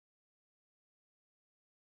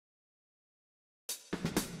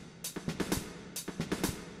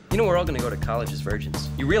You know we're all gonna go to college as virgins.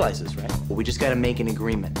 You realize this, right? Well, we just gotta make an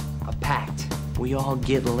agreement, a pact. We all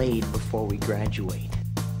get laid before we graduate.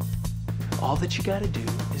 All that you gotta do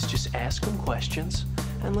is just ask them questions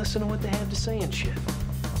and listen to what they have to say and shit.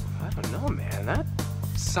 I don't know, man. That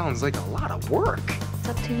sounds like a lot of work. It's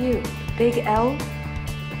up to you. Big L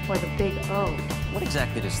or the big O. What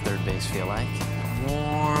exactly does third base feel like?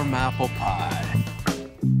 Warm apple pie.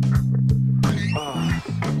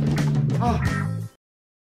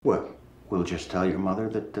 Well, we'll just tell your mother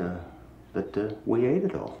that we ate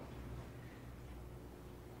it all.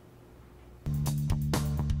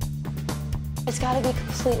 It's got to be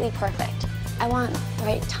completely perfect. I want the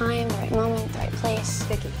right time, the right moment, the right place.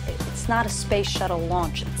 Vicky, it's not a space shuttle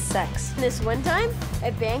launch, it's sex. This one time,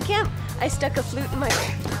 at band camp, I stuck a flute in my...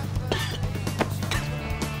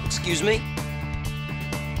 Excuse me?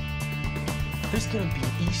 There's gonna be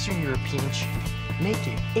an Eastern European chick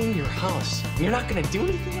naked in your house. You're not gonna do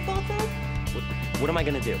anything about that? What am I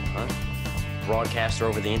gonna do, huh? Broadcast her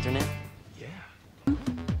over the internet? Yeah.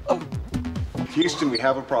 Houston, we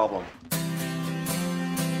have a problem.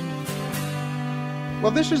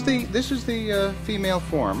 Well, this is the female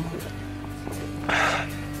form. This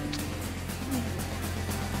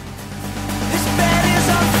bed is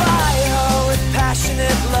on fire with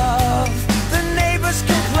passionate love. The neighbors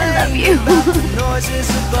complain about the noises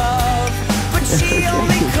above, but she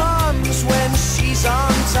only comes when she's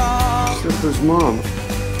on top. Sister's mom.